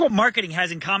What marketing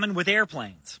has in common with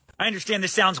airplanes. I understand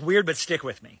this sounds weird, but stick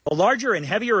with me. The larger and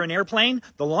heavier an airplane,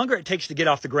 the longer it takes to get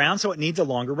off the ground, so it needs a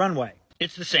longer runway.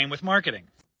 It's the same with marketing.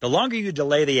 The longer you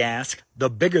delay the ask, the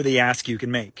bigger the ask you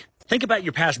can make. Think about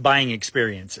your past buying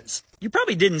experiences. You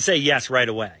probably didn't say yes right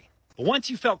away. But once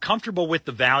you felt comfortable with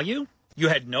the value, you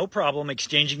had no problem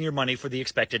exchanging your money for the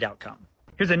expected outcome.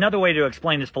 Here's another way to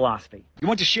explain this philosophy. You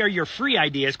want to share your free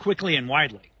ideas quickly and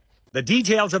widely. The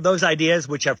details of those ideas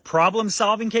which have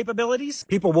problem-solving capabilities,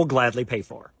 people will gladly pay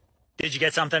for. Did you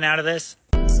get something out of this?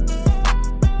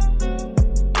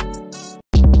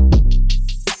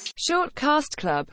 Shortcast Club